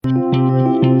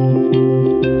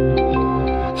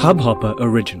Hubhopper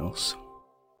Originals.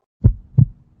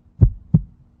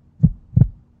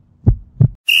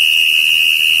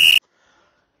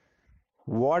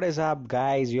 What is up,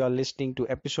 guys? You are listening to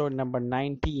episode number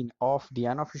 19 of the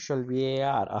unofficial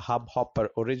VAR, a Hubhopper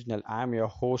original. I am your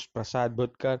host, Prasad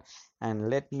Bhutkar, and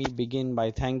let me begin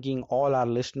by thanking all our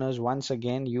listeners once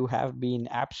again. You have been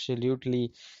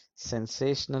absolutely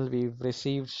sensational. We've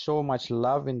received so much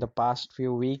love in the past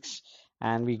few weeks,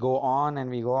 and we go on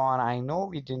and we go on. I know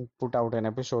we didn't put out an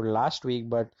episode last week,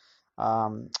 but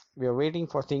we are waiting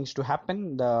for things to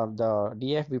happen. The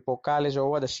DFB Pokal is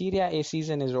over, the Serie A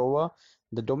season is over.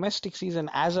 The domestic season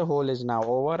as a whole is now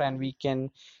over, and we can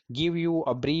give you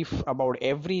a brief about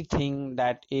everything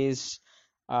that has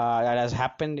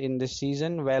happened in this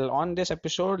season. Well, on this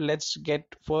episode, let's get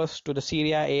first to the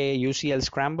Serie A UCL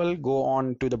scramble, go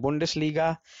on to the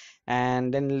Bundesliga,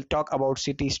 and then we'll talk about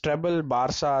City's treble,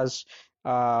 Barca's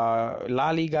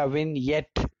LaLiga win, yet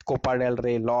Copa del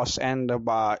Rey loss, and the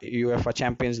UEFA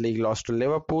Champions League loss to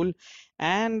Liverpool,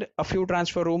 and a few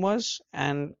transfer rumors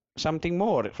and something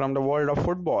more from the world of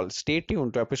football. Stay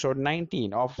tuned to episode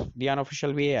 19 of the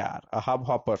unofficial VAR, a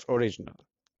Hubhopper original.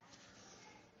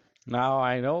 Now,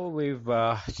 I know we've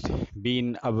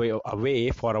been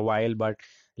away for a while, but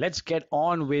let's get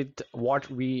on with what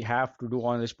we have to do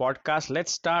on this podcast.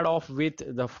 Let's start off with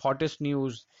the hottest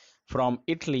news from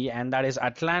Italy, and that is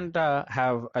Atalanta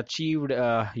have achieved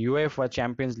UEFA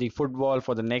Champions League football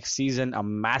for the next season, a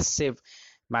massive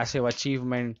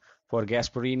achievement for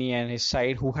Gasperini and his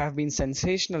side, who have been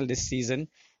sensational this season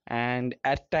and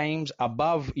at times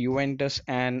above Juventus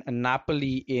and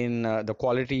Napoli in the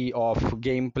quality of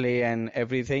gameplay and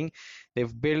everything.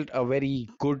 They've built a very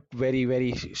good,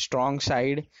 very strong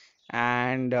side,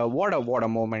 and what a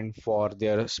moment for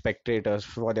their spectators,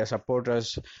 for their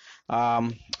supporters.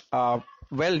 Um,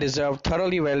 well deserved,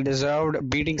 thoroughly well deserved,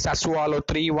 beating Sassuolo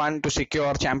 3-1 to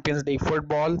secure Champions League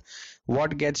football.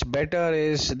 What gets better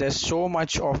is there's so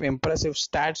much of impressive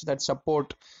stats that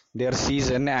support their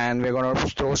season, and we're going to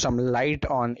throw some light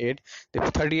on it. They've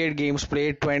 38 games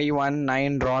played, 21,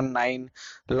 9 drawn, 9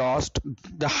 lost.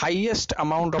 The highest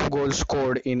amount of goals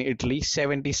scored in Italy,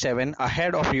 77,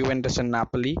 ahead of Juventus and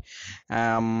Napoli.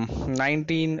 10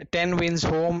 wins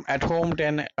at home,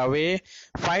 10 away,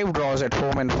 5 draws at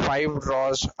home and 4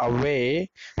 draws away,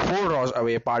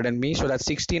 pardon me. So that's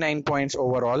 69 points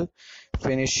overall,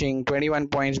 finishing 21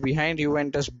 points behind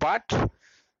Juventus, but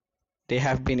they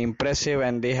have been impressive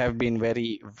and they have been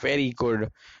very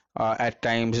good at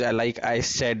times. Like I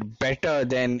said, better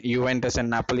than Juventus and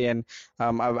Napoli. And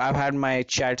I've had my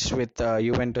chats with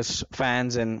Juventus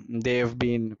fans, and they have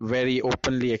been very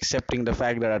openly accepting the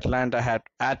fact that Atalanta had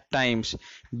at times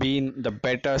been the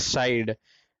better side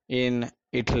in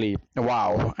Italy.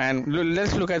 Wow. And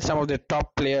let's look at some of the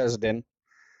top players then.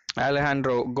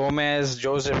 Alejandro Gomez,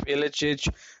 Joseph Ilicic,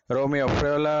 Romeo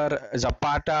Freuler,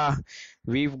 Zapata.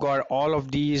 We've got all of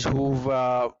these who've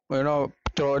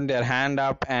thrown their hand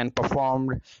up and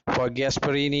performed for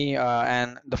Gasperini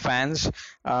and the fans.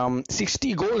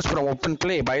 60 goals from open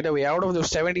play. By the way, out of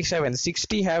those 77,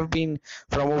 60 have been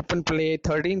from open play,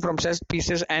 13 from set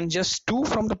pieces, and just 2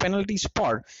 from the penalty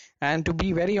spot. And to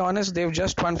be very honest, they've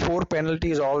just won 4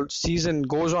 penalties all season.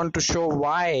 Goes on to show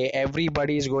why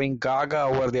everybody is going gaga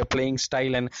over their playing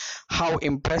style and how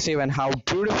impressive and how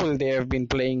beautiful they have been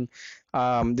playing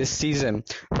this season.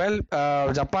 Well,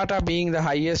 Zapata being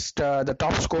the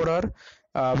top scorer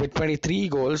with 23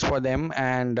 goals for them,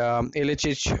 and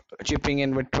Ilicic chipping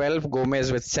in with 12,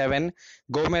 Gomez with 7.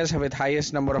 Gomez with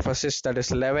highest number of assists, that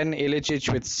is 11,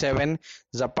 Ilicic with 7,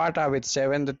 Zapata with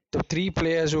 7, the 3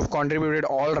 players who've contributed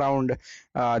all round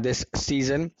this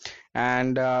season.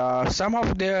 And some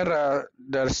of their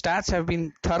stats have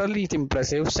been thoroughly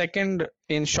impressive. Second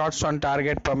in shots on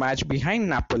target per match behind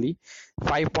Napoli,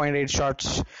 5.8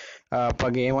 shots per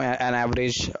game an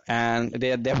average, and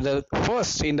they're the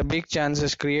first in the big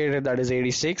chances created, that is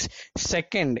 86,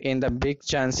 second in the big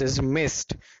chances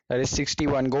missed, that is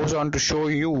 61. Goes on to show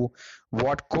you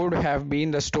what could have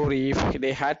been the story if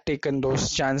they had taken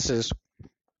those chances,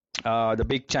 the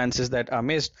big chances that are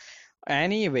missed.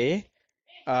 Anyway,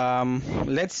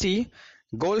 let's see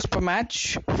goals per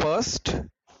match first.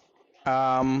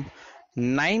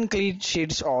 9 clean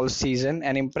sheets all season,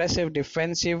 an impressive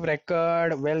defensive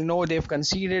record. Well, no, they've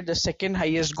conceded the second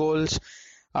highest goals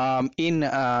second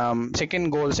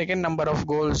number of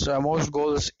goals, most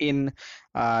goals in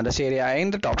the Serie A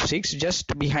in the top 6,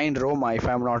 just behind Roma if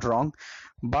I'm not wrong.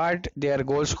 But their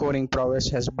goal scoring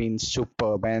prowess has been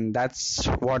superb, and that's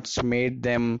what's made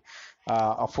them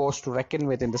a force to reckon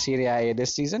with in the Serie A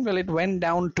this season. Well, it went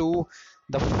down to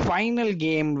the final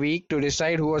game week to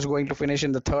decide who was going to finish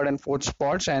in the third and fourth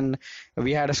spots, and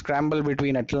we had a scramble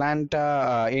between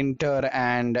Atlanta, Inter,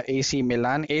 and AC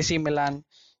Milan. AC Milan,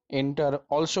 Inter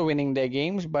also winning their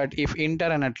games, but if Inter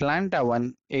and Atlanta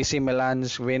won, AC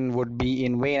Milan's win would be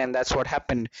in vain, and that's what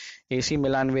happened. AC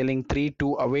Milan winning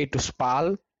 3-2 away to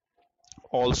Spal.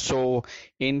 Also,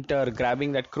 Inter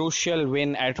grabbing that crucial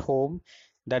win at home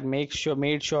that made sure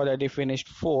that they finished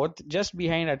fourth, just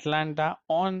behind Atlanta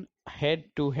on head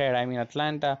to head. I mean,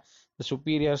 Atlanta, the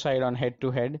superior side on head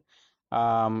to head,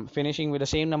 finishing with the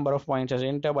same number of points as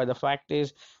Inter. But the fact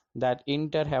is that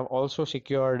Inter have also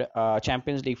secured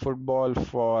Champions League football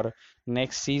for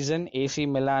next season. AC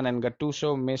Milan and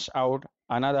Gattuso miss out,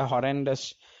 another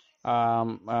horrendous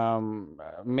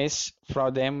miss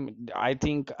for them. I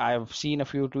think I've seen a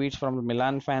few tweets from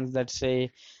Milan fans that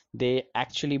say they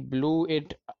actually blew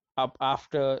it up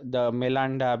after the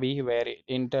Milan derby, where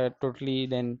Inter totally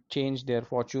then changed their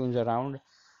fortunes around.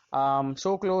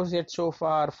 So close yet so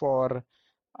far for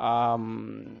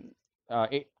um,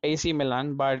 AC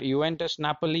Milan, but Juventus,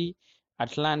 Napoli,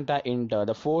 Atlanta, Inter,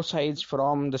 the four sides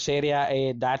from the Serie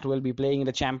A that will be playing in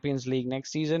the Champions League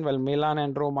next season. Well, Milan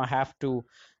and Roma have to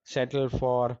settle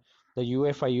for the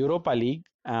UEFA Europa League.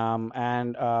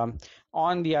 And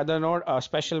on the other note, a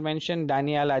special mention,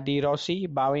 Daniele Di Rossi,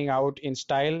 bowing out in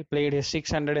style, played his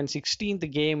 616th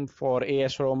game for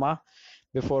AS Roma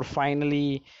before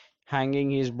finally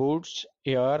hanging his boots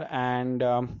here. And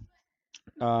a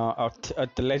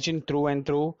legend through and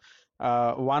through,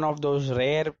 one of those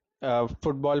rare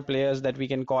football players that we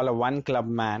can call a one club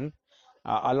man,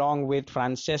 along with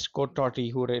Francesco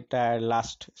Totti, who retired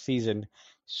last season.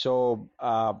 So,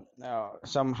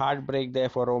 some heartbreak there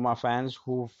for Roma fans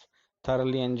who've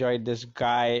thoroughly enjoyed this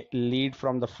guy lead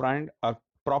from the front, a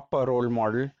proper role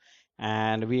model.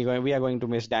 And we are going to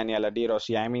miss Daniela De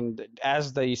Rossi. I mean,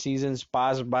 as the seasons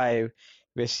pass by,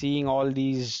 we're seeing all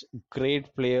these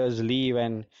great players leave,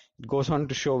 and it goes on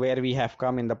to show where we have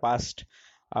come in the past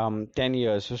 10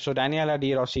 years. So Daniela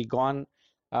Di Rossi gone.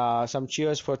 Some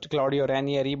cheers for Claudio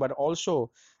Ranieri, but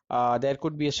also there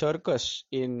could be a circus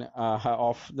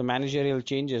of the managerial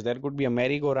changes. There could be a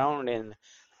merry-go-round in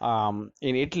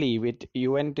Italy with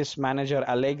Juventus manager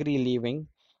Allegri leaving,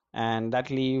 and that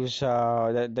leaves there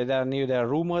are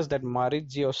rumors that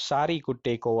Maurizio Sarri could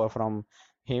take over from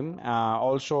him.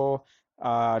 Also,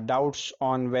 doubts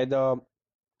on whether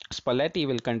Spalletti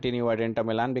will continue at Inter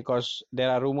Milan, because there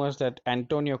are rumors that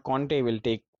Antonio Conte will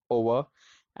take over.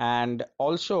 And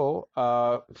also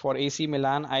for AC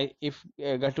Milan, if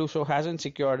Gattuso hasn't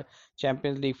secured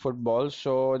Champions League football,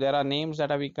 so there are names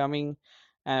that are becoming,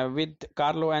 with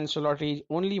Carlo Ancelotti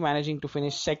only managing to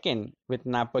finish second with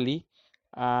Napoli.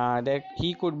 That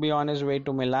he could be on his way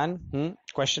to Milan.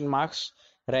 Question marks.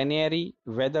 Ranieri,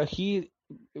 whether he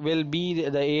will be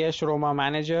the AS Roma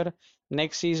manager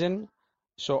next season.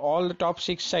 So all the top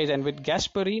six sides, and with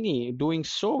Gasperini doing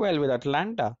so well with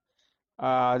Atlanta,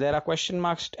 there are question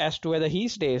marks as to whether he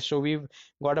stays. So we've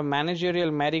got a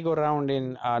managerial merry-go-round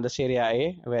in the Serie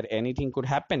A where anything could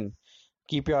happen.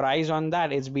 Keep your eyes on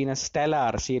that. It's been a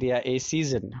stellar Serie A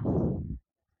season.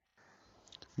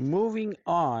 Moving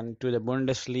on to the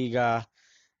Bundesliga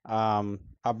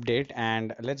update,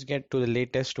 and let's get to the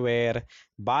latest where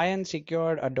Bayern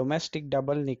secured a domestic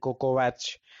double. Niko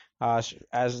Kovac,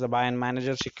 as the Bayern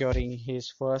manager, securing his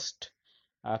first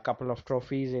couple of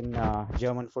trophies in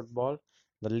German football,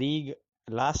 the league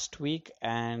last week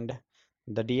and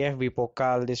the DFB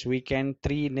Pokal this weekend.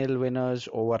 3-0 winners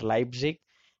over Leipzig,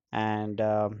 and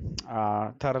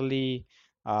thoroughly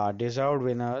deserved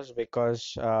winners,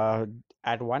 because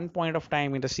at one point of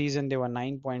time in the season they were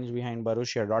 9 points behind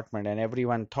Borussia Dortmund, and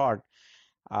everyone thought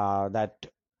that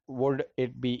would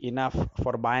it be enough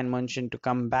for Bayern Munich to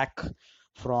come back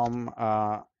from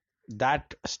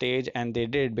that stage, and they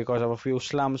did, because of a few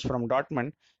slumps from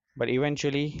Dortmund. But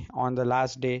eventually, on the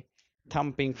last day,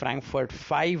 thumping Frankfurt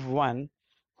 5-1,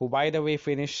 who by the way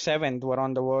finished seventh, were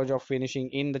on the verge of finishing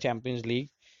in the Champions League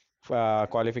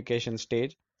qualification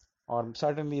stage, or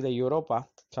certainly the Europa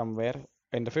somewhere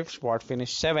in the fifth spot,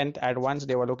 finished seventh. At once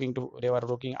they were looking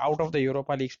out of the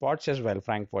Europa League spots as well,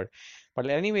 Frankfurt. But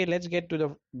anyway, let's get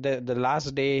to the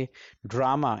last day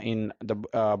drama in the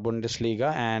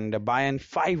Bundesliga, and Bayern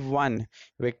 5-1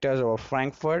 victors over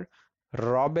Frankfurt.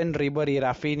 Robben, Ribery,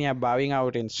 Rafinha bowing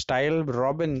out in style.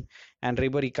 Robben and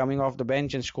Ribery coming off the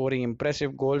bench and scoring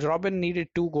impressive goals. Robben needed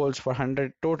 2 goals for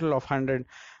 100 total of 100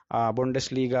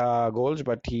 Bundesliga goals,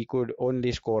 but he could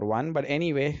only score one. But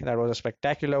anyway, that was a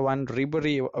spectacular one.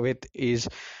 Ribery with his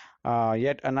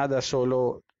yet another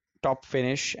solo top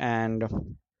finish, and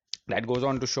that goes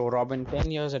on to show Robben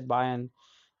 10 years at Bayern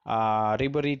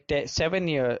Ribery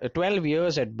 12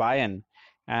 years at Bayern,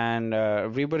 and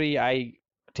Ribery I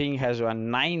think has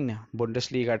won 9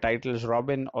 Bundesliga titles.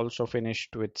 Robin also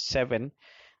finished with 7.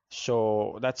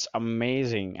 So that's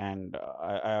amazing, and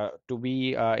to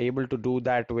be able to do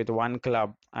that with one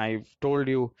club, I've told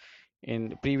you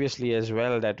in previously as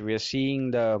well that we're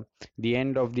seeing the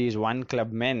end of these one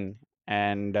club men,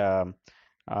 and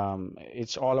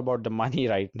it's all about the money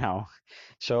right now.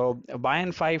 So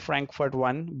Bayern 5, Frankfurt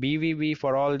 1, BVB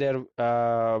for all their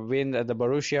win at the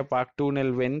Borussia Park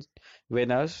 2-0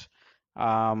 winners.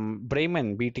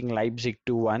 Bremen beating Leipzig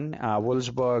 2-1.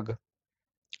 Wolfsburg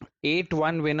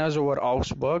 8-1 winners over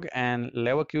Augsburg, and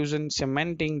Leverkusen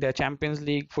cementing their Champions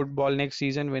League football next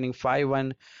season, winning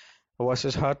 5-1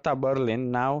 versus Hertha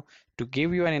Berlin. Now, to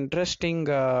give you an interesting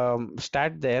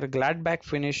stat there, Gladbach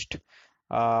finished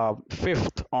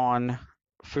fifth on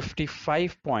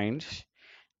 55 points,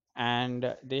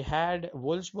 and they had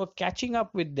Wolfsburg catching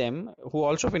up with them, who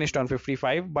also finished on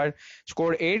 55 but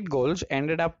scored 8 goals,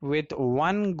 ended up with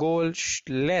 1 goal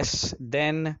less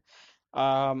than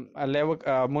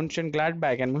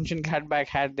Mönchengladbach, and Mönchengladbach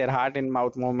had their heart in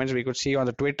mouth moments. We could see on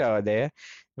the Twitter there,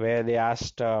 where they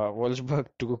asked Wolfsburg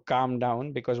to calm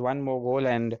down because one more goal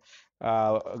and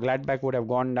Gladbach would have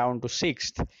gone down to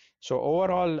sixth. So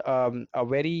overall, a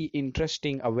very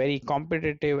interesting, a very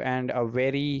competitive, and a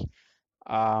very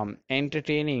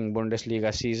entertaining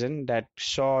Bundesliga season that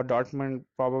saw Dortmund,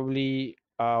 probably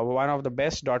one of the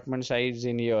best Dortmund sides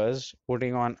in years,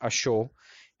 putting on a show,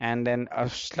 and then a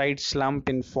slight slump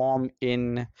in form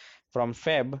in from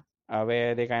Feb,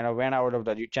 where they kind of went out of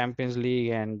the Champions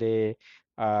League, and they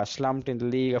slumped in the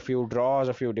league, a few draws,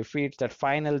 a few defeats. That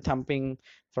final thumping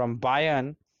from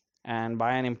Bayern, and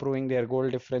Bayern improving their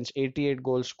goal difference, 88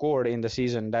 goals scored in the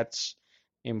season. That's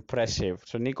impressive.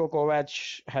 So Niko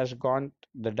Kovac has gone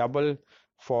the double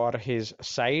for his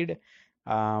side.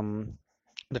 Um,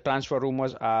 the transfer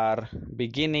rumors are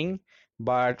beginning,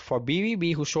 but for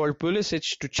BVB, who sold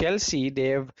Pulisic to Chelsea,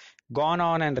 they've gone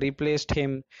on and replaced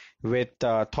him with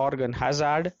Thorgan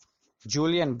Hazard,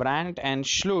 Julian Brandt, and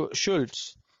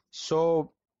Schultz.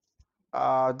 So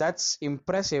that's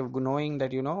impressive, knowing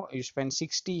that you spend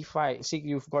 65,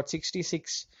 you've got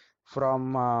 66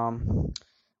 from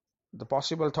the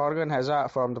possible Thorgan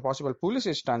Hazard, from the possible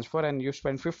Pulisic transfer, and you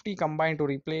spend 50 combined to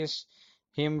replace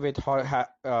him with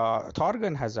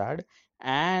Thorgan Hazard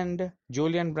and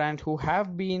Julian Brandt, who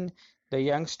have been the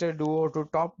youngster duo to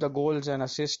top the goals and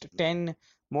assist, 10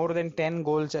 more than 10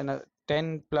 goals and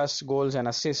 10 plus goals and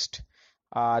assist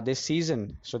this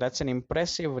season. So that's an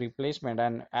impressive replacement.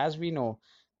 And as we know,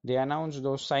 they announced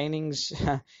those signings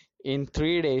in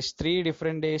 3 days, 3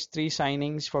 different days, 3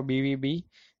 signings for BVB,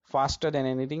 faster than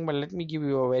anything. But let me give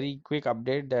you a very quick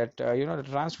update that the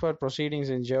transfer proceedings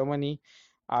in Germany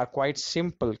are quite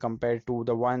simple compared to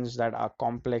the ones that are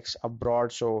complex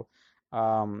abroad. So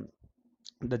um,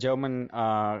 the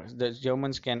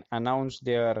Germans can announce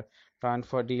their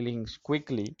transfer dealings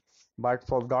quickly, but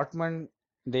for Dortmund,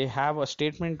 they have a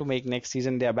statement to make next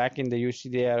season. They are back in the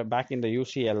They are back in the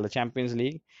UCL, the Champions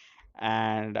League,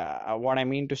 and what I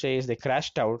mean to say is they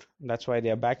crashed out. That's why they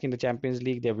are back in the Champions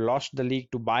League. They've lost the league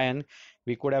to Bayern.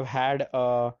 We could have had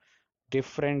a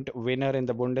different winner in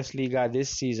the Bundesliga this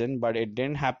season, but it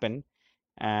didn't happen.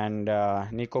 And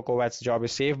Niko Kovac's job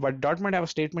is safe. But Dortmund have a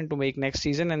statement to make next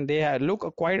season, and they look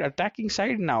a quite attacking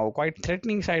side now, quite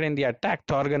threatening side in the attack.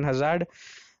 Thorgan Hazard,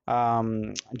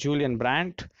 Julian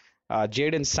Brandt,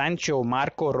 Jadon Sancho,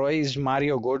 Marco Reus,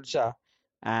 Mario Götze,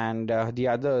 and the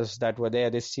others that were there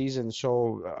this season.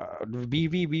 So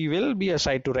BVB will be a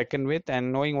side to reckon with,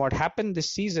 and knowing what happened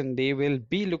this season, they will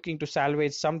be looking to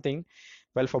salvage something.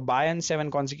 Well, for Bayern, 7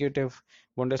 consecutive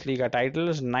Bundesliga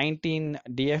titles, 19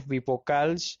 DFB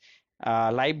Pokals.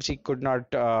 Leipzig could not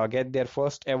get their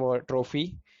first ever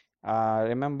trophy.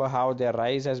 Remember how their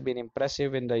rise has been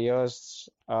impressive in the years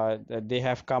that they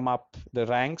have come up the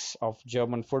ranks of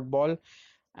German football.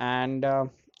 And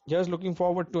just looking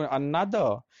forward to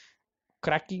another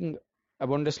cracking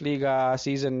Bundesliga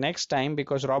season next time,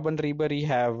 because Robben Ribery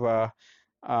have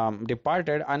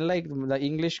departed. Unlike the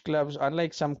English clubs,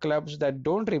 unlike some clubs that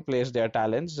don't replace their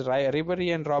talents,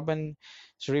 Ribery and Robben's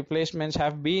replacements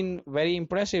have been very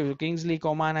impressive. Kingsley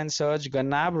Coman and Serge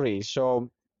Gnabry. So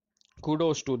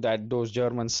kudos to those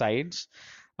German sides.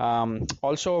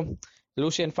 Also,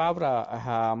 Lucien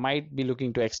Favre might be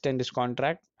looking to extend his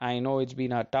contract. I know it's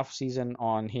been a tough season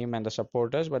on him and the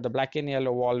supporters, but the black and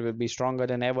yellow wall will be stronger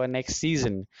than ever next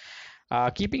season.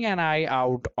 Keeping an eye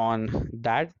out on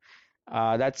that.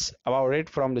 That's about it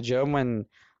from the German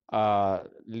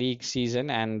league season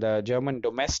and the German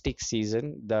domestic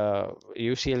season. The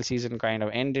UCL season kind of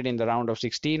ended in the round of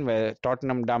 16 where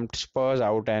Tottenham dumped Spurs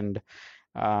out and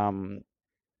um,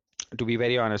 to be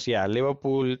very honest, yeah,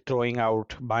 Liverpool throwing out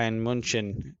Bayern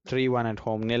Munich 3-1 at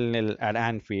home, nil-nil at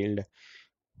Anfield.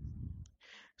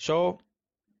 So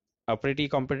a pretty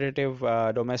competitive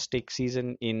domestic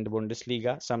season in the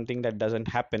Bundesliga, something that doesn't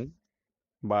happen,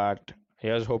 but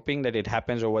here's hoping that it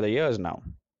happens over the years now.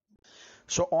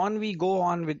 So on we go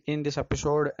on with in this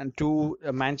episode and to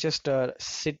Manchester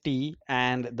City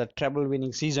and the treble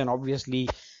winning season. Obviously,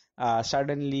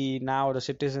 suddenly now the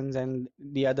citizens and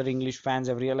the other English fans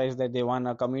have realized that they won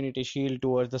a Community Shield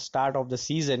towards the start of the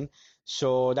season.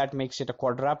 So that makes it a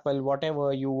quadruple,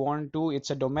 whatever you want to. It's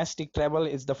a domestic treble.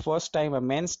 It's the first time a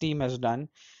men's team has done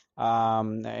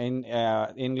in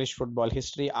English football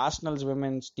history. Arsenal's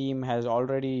women's team has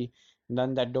already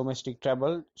done that domestic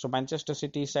treble. So Manchester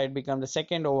City side become the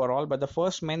second overall, but the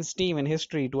first men's team in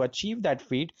history to achieve that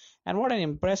feat. And what an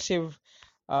impressive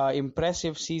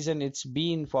season it's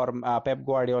been for Pep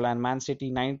Guardiola and Man City.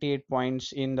 98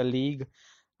 points in the league,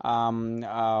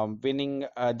 winning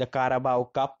the Carabao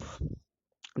Cup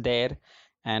there,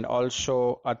 and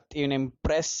also an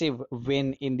impressive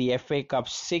win in the FA Cup,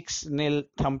 6-0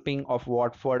 thumping of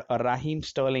Watford, a Raheem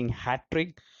Sterling hat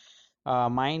trick,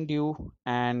 mind you,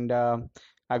 and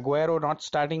Aguero not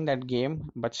starting that game,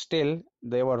 but still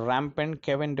they were rampant.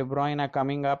 Kevin De Bruyne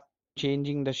coming up,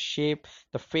 changing the shape,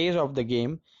 the phase of the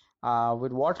game,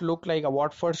 with what looked like a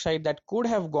Watford side that could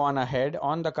have gone ahead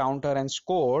on the counter and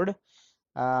scored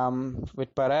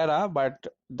with Pereira. But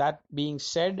that being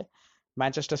said,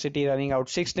 Manchester City running out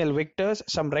 6-0 victors.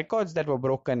 Some records that were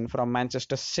broken from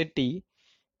Manchester City.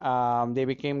 They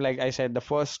became, like I said, the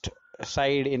first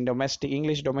side in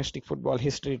English domestic football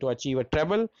history to achieve a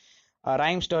treble.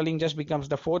 Raheem Sterling just becomes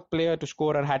the fourth player to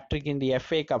score a hat trick in the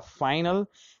FA Cup final.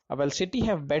 Well, City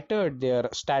have bettered their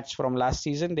stats from last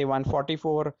season. They won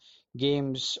 44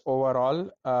 games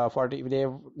overall. 40. They've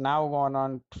now gone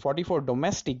on 44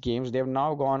 domestic games. They've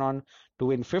now gone on to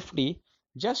win 50,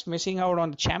 just missing out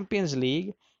on the Champions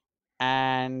League.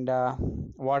 And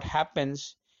what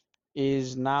happens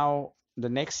is now the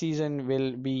next season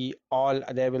will be all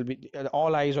there will be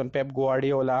all eyes on Pep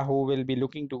Guardiola, who will be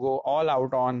looking to go all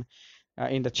out on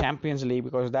in the Champions League,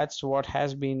 because that's what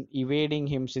has been evading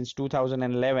him since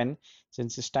 2011,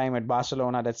 since his time at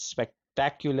Barcelona. That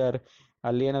spectacular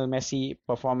Lionel Messi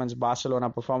performance, Barcelona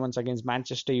performance against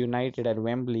Manchester United at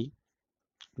Wembley,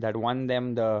 that won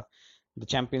them the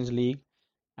Champions League.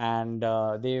 And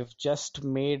they've just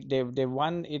made they've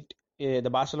won it, the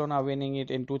Barcelona winning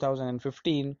it in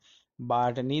 2015,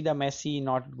 but neither Messi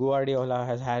nor Guardiola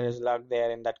has had his luck there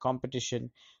in that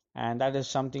competition, and that is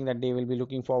something that they will be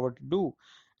looking forward to do.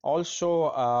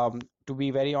 Also, to be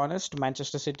very honest,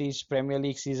 Manchester City's Premier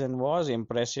League season was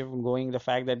impressive, going the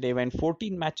fact that they went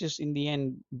 14 matches in the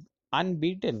end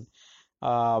unbeaten,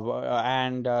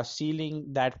 and sealing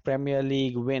that Premier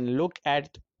League win. Look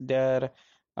at their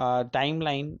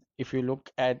timeline. If you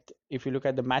look at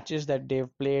the matches that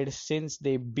they've played since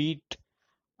they beat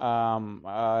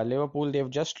Liverpool, they've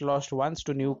just lost once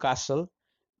to Newcastle,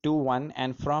 2-1,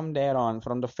 and from there on,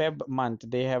 from the Feb month,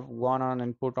 they have gone on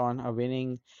and put on a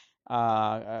winning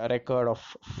record of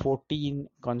 14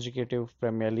 consecutive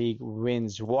Premier League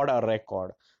wins. What a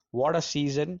record! What a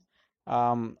season!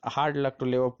 Hard luck to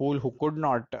Liverpool, who could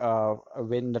not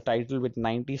win the title with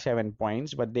 97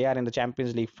 points, but they are in the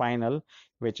Champions League final,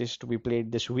 which is to be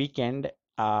played this weekend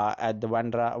at the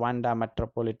Wanda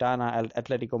Metropolitana,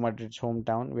 Atletico Madrid's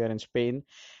hometown. We are in Spain,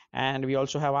 and we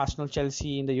also have Arsenal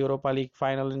Chelsea in the Europa League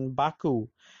final in Baku.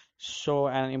 So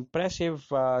an impressive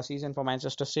season for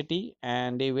Manchester City,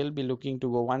 and they will be looking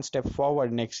to go one step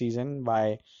forward next season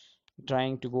by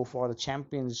trying to go for the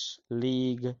Champions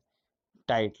League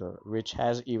title, which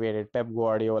has evaded Pep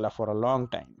Guardiola for a long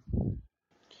time.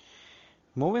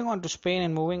 Moving on to Spain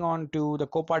and moving on to the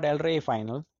Copa del Rey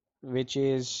final, which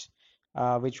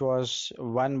was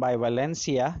won by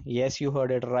Valencia. Yes, you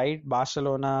heard it right.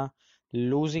 Barcelona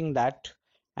losing that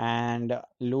and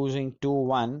losing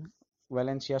 2-1.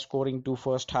 Valencia scoring two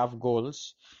first half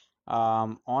goals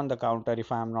on the counter,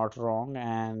 if I'm not wrong,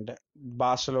 and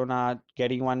Barcelona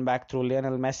getting one back through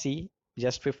Lionel Messi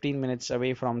just 15 minutes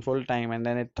away from full time, and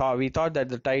then we thought that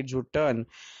the tides would turn,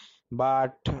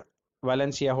 but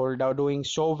Valencia hold out doing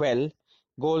so well.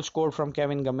 Goals scored from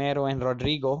Kevin Gamero and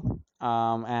Rodrigo,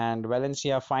 and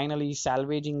Valencia finally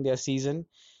salvaging their season.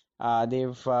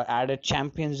 They've added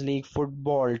Champions League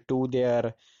football to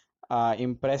their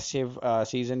impressive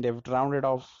season. They've rounded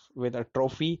off with a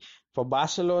trophy. For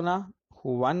Barcelona,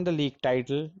 who won the league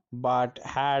title but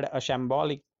had a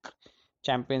shambolic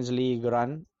Champions League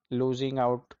run, losing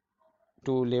out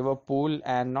to Liverpool,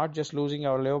 and not just losing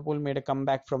out, Liverpool made a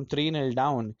comeback from 3-0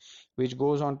 down, which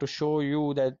goes on to show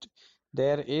you that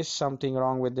there is something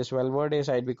wrong with this Valverde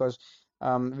side because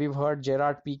we've heard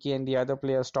Gerard Piqué and the other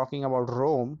players talking about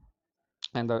Rome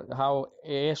and how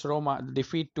AS Roma, the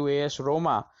defeat to AS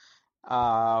Roma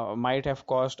might have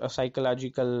caused a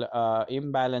psychological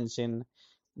imbalance in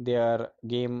their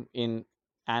game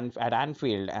at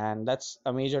Anfield, and that's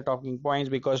a major talking point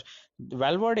because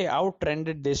Valverde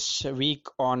outtrended this week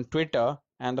on Twitter,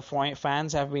 and the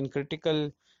fans have been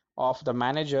critical of the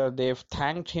manager. They've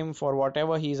thanked him for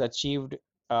whatever he's achieved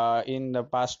in the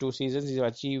past 2 seasons. He's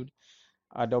achieved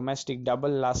a domestic double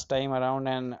last time around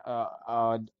and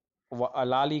a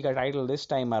La Liga title this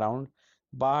time around.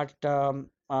 But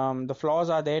the flaws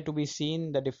are there to be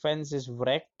seen. The defense is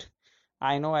wrecked.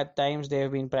 I know at times they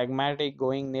have been pragmatic,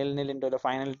 going nil-nil into the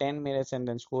final 10 minutes and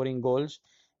then scoring goals,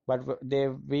 but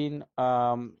they've been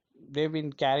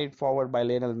carried forward by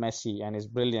Lionel Messi and his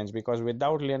brilliance. Because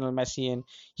without Lionel Messi, and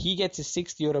he gets his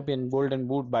sixth European Golden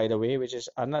Boot, by the way, which is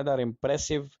another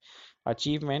impressive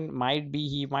achievement.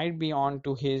 He might be on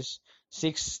to his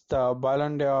sixth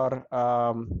Ballon d'Or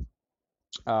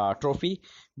trophy.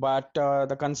 But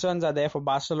the concerns are there for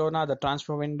Barcelona. The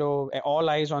transfer window, all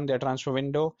eyes on their transfer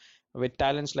window, with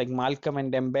talents like Malcolm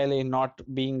and Dembele not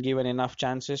being given enough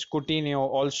chances. Coutinho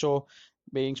also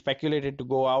being speculated to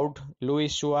go out.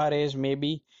 Luis Suarez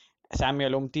maybe.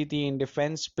 Samuel Umtiti in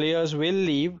defense. Players will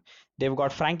leave. They've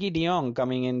got Frankie De Jong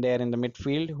coming in there in the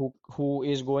midfield, who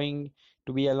is going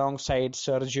to be alongside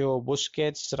Sergio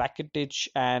Busquets, Rakitic,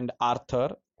 and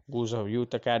Arthur, who's a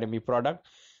youth academy product.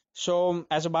 So,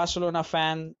 as a Barcelona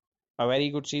fan, a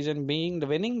very good season, being the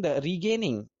winning, the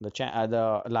regaining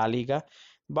the La Liga,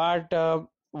 but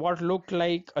what looked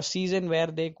like a season where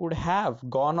they could have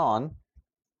gone on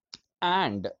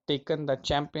and taken the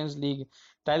Champions League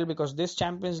title, because this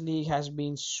Champions League has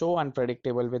been so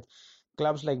unpredictable with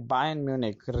clubs like Bayern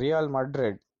Munich, Real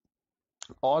Madrid,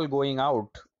 all going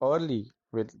out early,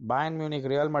 with Bayern Munich,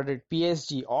 Real Madrid,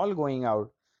 PSG all going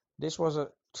out. This was a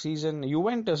season,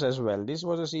 Juventus as well. This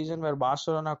was a season where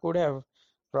Barcelona could have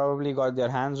probably got their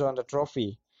hands on the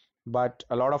trophy, but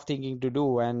a lot of thinking to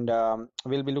do, and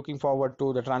we'll be looking forward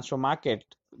to the transfer market.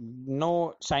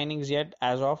 No signings yet,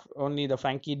 as of only the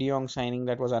Frankie De Jong signing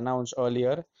that was announced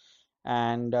earlier,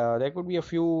 and there could be a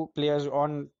few players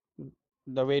on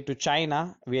the way to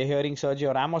China. We are hearing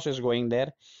Sergio Ramos is going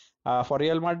there. For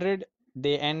Real Madrid,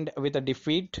 they end with a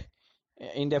defeat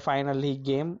in their final league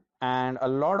game, and a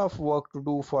lot of work to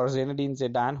do for Zinedine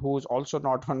Zidane, who's also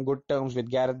not on good terms with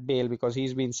Gareth Bale because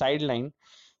he's been sidelined,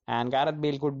 and Gareth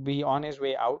Bale could be on his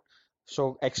way out.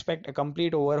 So expect a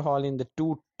complete overhaul in the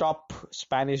two top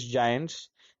Spanish giants.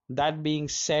 That being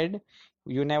said,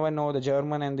 you never know, the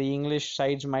German and the English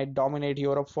sides might dominate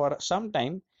Europe for some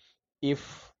time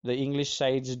if the English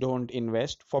sides don't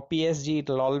invest. For PSG,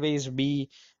 it'll always be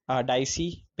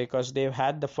dicey because they've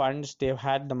had the funds, they've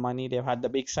had the money, they've had the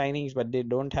big signings, but they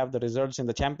don't have the results in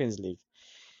the Champions League.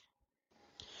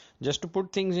 Just to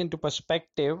put things into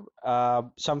perspective,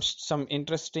 some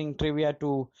interesting trivia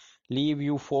to leave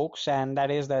you folks, and that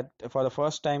is that for the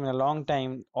first time in a long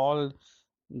time, all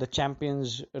the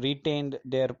champions retained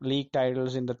their league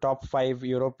titles in the top five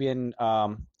European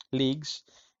leagues,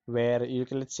 where you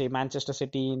can, let's say, Manchester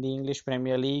City in the English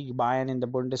Premier League, Bayern in the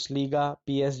Bundesliga,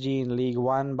 PSG in League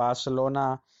One,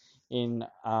 Barcelona in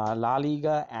La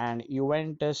Liga, and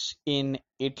Juventus in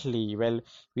Italy. Well,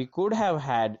 we could have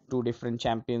had two different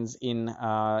champions in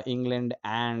England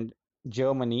and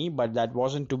Germany, but that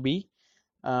wasn't to be.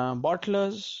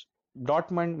 Bottlers,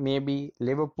 Dortmund, maybe.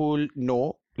 Liverpool,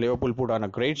 no. Liverpool put on a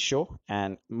great show,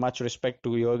 and much respect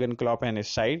to Jurgen Klopp and his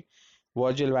side.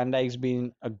 Virgil van Dijk's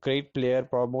been a great player,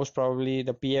 most probably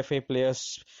the PFA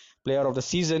player of the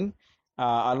season,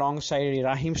 alongside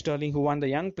Raheem Sterling, who won the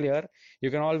young player.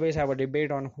 You can always have a debate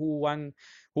on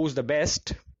who's the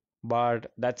best,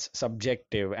 but that's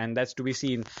subjective, and that's to be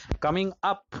seen. Coming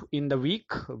up in the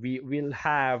week, we will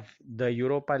have the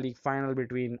Europa League final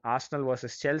between Arsenal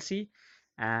versus Chelsea,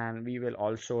 and we will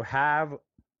also have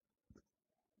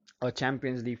a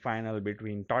Champions League final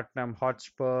between Tottenham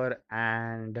Hotspur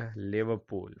and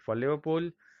Liverpool. For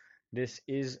Liverpool, this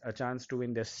is a chance to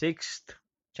win their sixth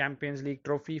Champions League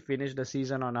trophy, finish the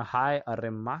season on a high, a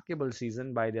remarkable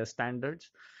season by their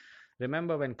standards.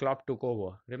 Remember when Klopp took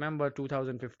over? Remember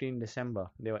 2015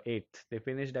 December? They were eighth. They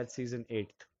finished that season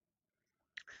eighth,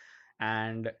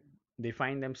 and they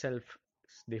find themselves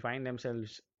they find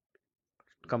themselves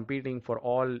competing for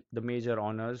all the major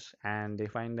honors, and they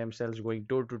find themselves going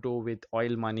toe to toe with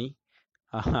oil money.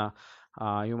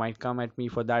 You might come at me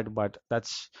for that, but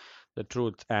the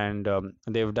truth. And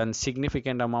they've done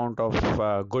significant amount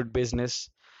of good business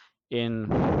in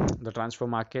the transfer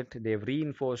market. They've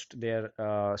reinforced their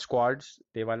squads.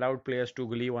 They've allowed players to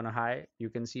leave on a high. You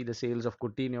can see the sales of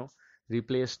Coutinho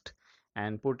replaced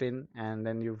and put in, and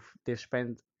then they've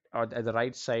spent at the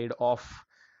right side of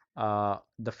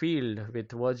the field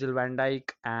with Virgil van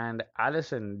Dijk and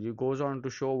Alisson. You goes on to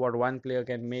show what one player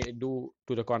can do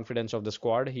to the confidence of the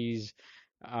squad. He's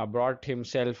brought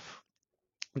himself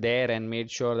there and made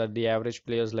sure that the average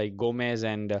players like Gomez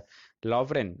and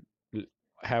Lovren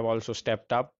have also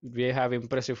stepped up. We have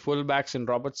impressive fullbacks in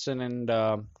Robertson and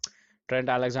Trent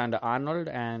Alexander-Arnold,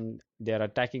 and their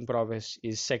attacking prowess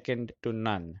is second to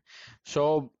none.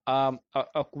 So a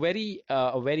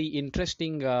very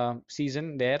interesting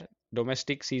season there,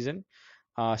 domestic season.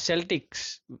 Celtic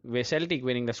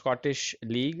winning the Scottish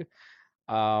League.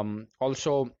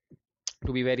 Also,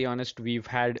 to be very honest, we've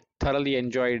thoroughly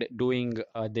enjoyed doing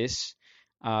this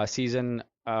season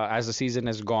as the season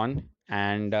has gone,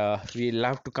 and we'll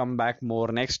have to come back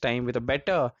more next time with a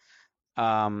better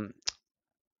um,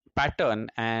 pattern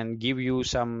and give you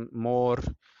some more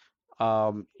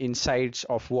insights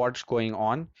of what's going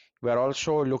on. We're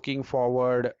also looking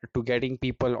forward to getting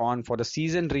people on for the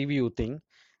season review thing,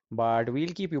 but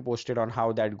we'll keep you posted on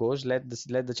how that goes. Let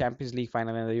the Champions League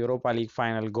final and the Europa League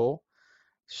final go.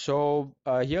 So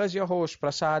here's your host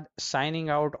Prasad signing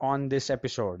out on this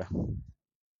episode.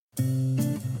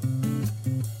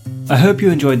 I hope you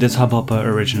enjoyed this Hubhopper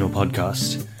original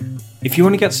podcast. If you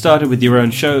want to get started with your own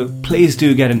show, please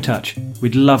do get in touch.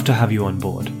 We'd love to have you on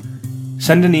board.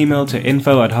 Send an email to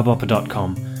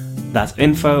info@hubhopper.com. That's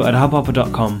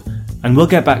info@hubhopper.com, and we'll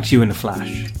get back to you in a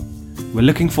flash. We're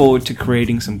looking forward to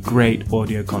creating some great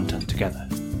audio content together.